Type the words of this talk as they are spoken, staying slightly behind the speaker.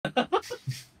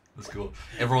go.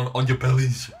 Everyone on your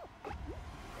bellies.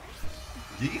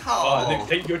 Yeehaw!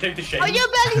 Oh, your time to shine. On your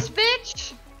bellies,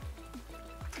 bitch!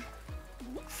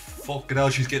 Fucking hell,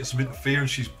 she's getting some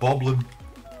interference, she's bobbling.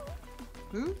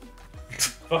 Who?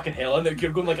 Fucking hell, I know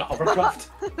you're going like a hovercraft.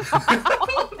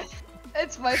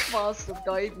 It's my fault to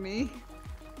guide me.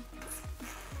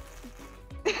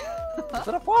 Is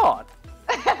that a fart?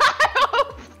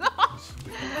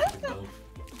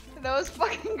 That was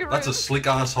fucking gross. That's a slick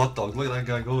ass hot dog. Look at that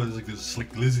guy go. He's like this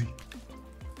slick Lizzie.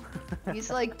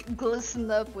 He's like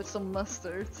glistened up with some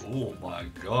mustard. Oh my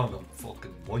god, I'm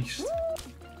fucking moist.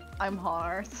 I'm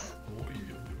hard. Oh,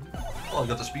 yeah. Oh, I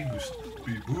got the speed boost.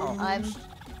 Speed boost.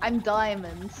 I'm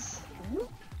diamonds.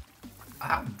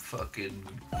 I'm fucking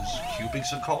cubic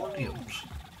zirconiums.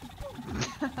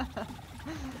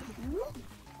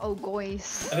 Oh,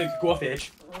 guys. I think go off the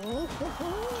edge.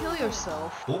 Kill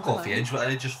yourself. Don't go off the edge, but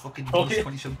I just fucking use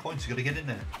 27 points. You gotta get in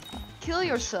there. Kill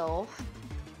yourself.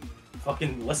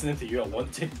 Fucking listening to you, I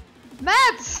want to.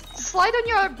 Matt! Slide on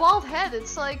your bald head,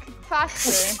 it's like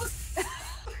faster.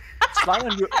 Slide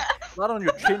on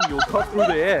your chin, you'll cut through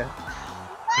the air.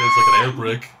 Yeah, it's like an air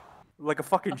brake. Like a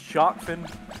fucking shark fin.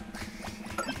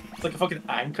 It's like a fucking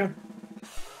anchor.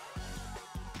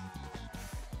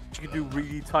 You can do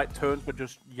really tight turns but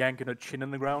just yanking her chin in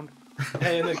the ground.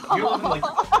 Hey, and you live in like,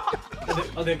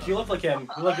 you live like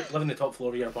live in the top floor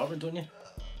of your apartment, don't you?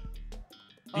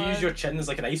 Do you use your chin as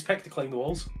like an ice pick to climb the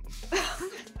walls?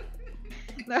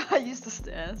 No, I use the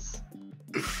stairs.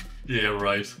 Yeah,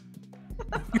 right.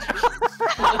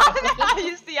 I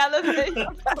use the elevator.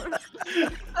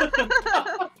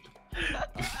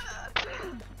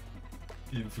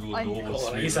 You feel I normal.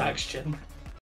 Oh, an ice axe chin.